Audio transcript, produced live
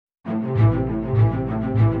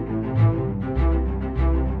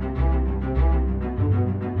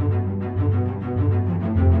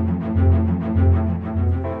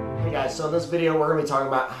this video, we're going to be talking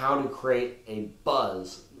about how to create a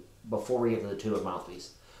buzz before we get to the tuba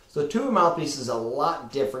mouthpiece. So the tuba mouthpiece is a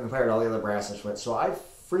lot different compared to all the other brass instruments. So I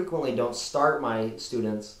frequently don't start my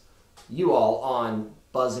students, you all, on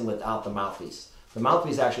buzzing without the mouthpiece. The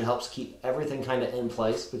mouthpiece actually helps keep everything kind of in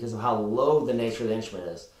place because of how low the nature of the instrument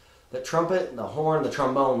is. The trumpet, the horn, the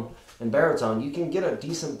trombone, and baritone, you can get a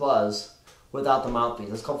decent buzz without the mouthpiece.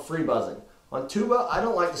 It's called free buzzing. On tuba, I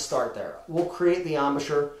don't like to start there. We'll create the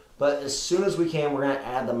embouchure, but as soon as we can, we're going to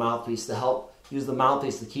add the mouthpiece to help use the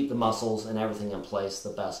mouthpiece to keep the muscles and everything in place the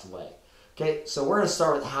best way. Okay, so we're going to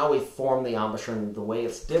start with how we form the embouchure and the way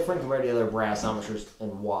it's different compared to the other brass embouchures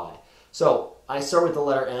and why. So I start with the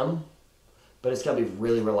letter M, but it's got to be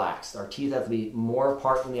really relaxed. Our teeth have to be more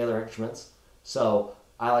apart than the other instruments. So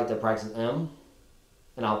I like to practice M,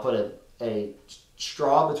 and I'll put a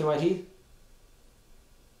straw between my teeth.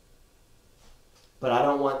 But I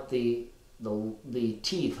don't want the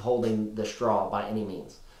teeth holding the straw by any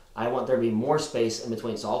means. I want there to be more space in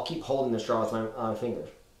between, so I'll keep holding the straw with my fingers.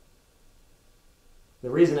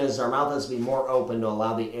 The reason is our mouth has to be more open to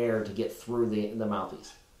allow the air to get through the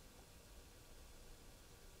mouthpiece.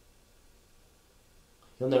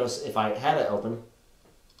 You'll notice if I had it open,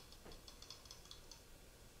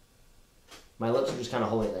 my lips are just kind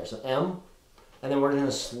of holding it there. So M, and then we're going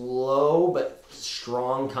to slow but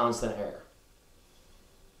strong constant air.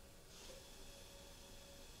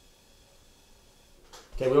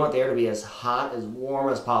 Okay, we want the air to be as hot, as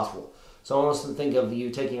warm as possible. So almost think of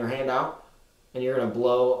you taking your hand out, and you're going to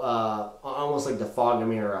blow almost like to fog a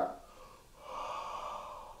mirror up.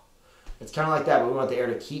 It's kind of like that, but we want the air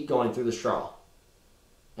to keep going through the straw.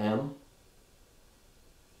 M.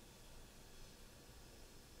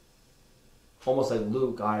 Almost like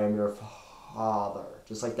Luke, I am your father.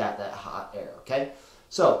 Just like that hot air, okay?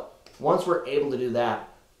 So once we're able to do that,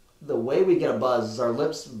 the way we get a buzz is our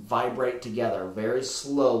lips vibrate together very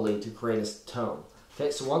slowly to create a tone.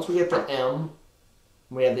 Okay, so once we get the M,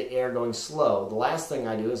 we have the air going slow. The last thing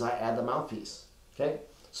I do is I add the mouthpiece. Okay,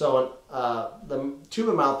 so the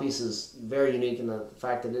tuba mouthpiece is very unique in the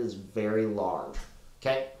fact that it is very large.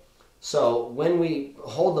 Okay, so when we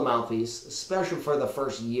hold the mouthpiece, especially for the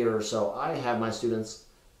first year or so, I have my students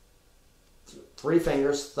 3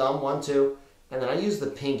 fingers, thumb, 1, 2, and then I use the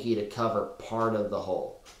pinky to cover part of the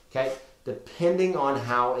hole. Okay, depending on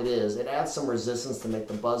how it is, it adds some resistance to make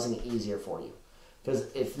the buzzing easier for you.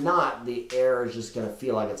 Because if not, the air is just going to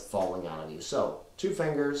feel like it's falling out of you. So 2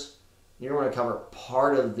 fingers, you're going to cover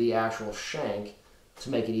part of the actual shank to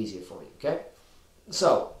make it easier for you. Okay,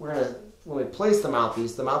 so we're going to, when we place the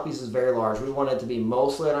mouthpiece is very large. We want it to be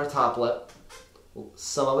mostly on our top lip.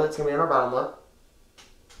 Some of it's going to be on our bottom lip.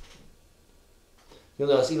 You'll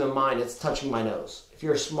notice even mine, it's touching my nose. If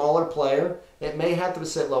you're a smaller player, it may have to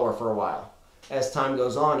sit lower for a while. As time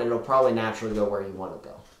goes on, it'll probably naturally go where you want to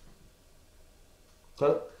go.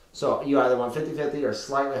 Okay? So you either want 50-50 or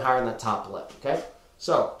slightly higher on that top lip. Okay?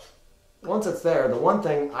 So once it's there, the one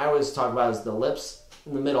thing I always talk about is the lips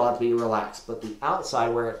in the middle have to be relaxed, but the outside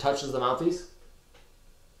where it touches the mouthpiece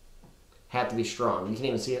have to be strong. You can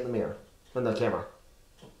even see it in the mirror, in the camera.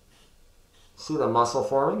 See the muscle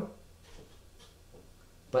forming?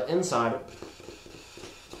 But inside,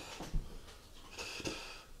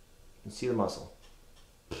 you see the muscle.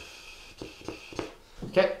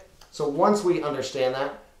 Okay, so once we understand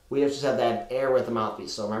that, we just have that air with the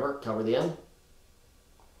mouthpiece. So remember, cover the end.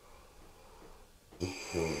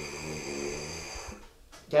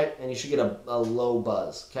 Okay, and you should get a low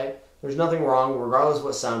buzz. Okay, there's nothing wrong regardless of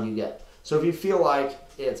what sound you get. So if you feel like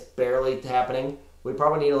it's barely happening, we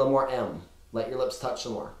probably need a little more M. Let your lips touch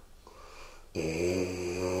some more.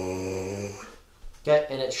 Okay,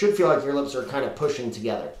 and it should feel like your lips are kind of pushing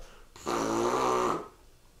together.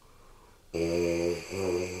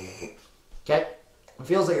 Okay, it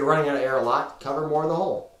feels like you're running out of air a lot. Cover more of the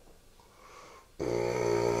hole.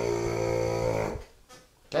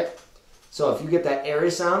 Okay, so if you get that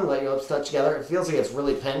airy sound, let your lips touch together. It feels like it's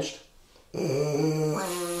really pinched.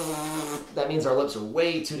 That means our lips are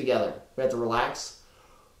way too together. We have to relax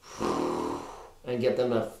and get them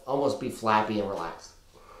to almost be flappy and relaxed.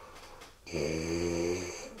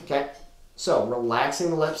 Okay, so relaxing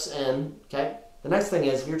the lips in. Okay, the next thing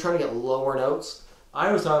is if you're trying to get lower notes, I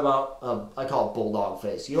always talk about, I call it bulldog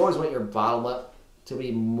face. You always want your bottom lip to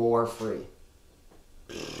be more free.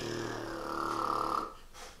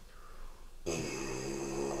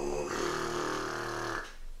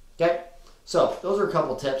 Okay, so those are a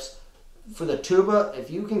couple tips. For the tuba, if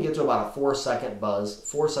you can get to about a 4-second buzz,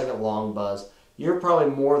 4-second long buzz, you're probably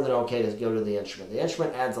more than okay to go to the instrument. The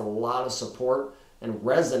instrument adds a lot of support and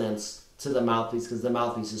resonance to the mouthpiece because the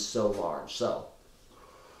mouthpiece is so large. So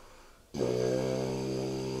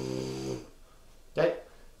Okay?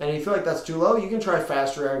 And if you feel like that's too low, you can try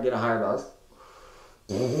faster air and get a higher buzz.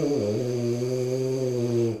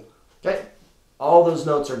 Okay? All those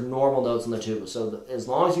notes are normal notes in the tuba. So as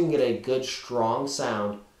long as you can get a good, strong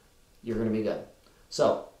sound, you're going to be good.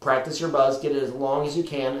 So practice your buzz, get it as long as you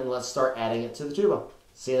can, and let's start adding it to the tuba.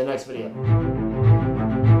 See you in the next video.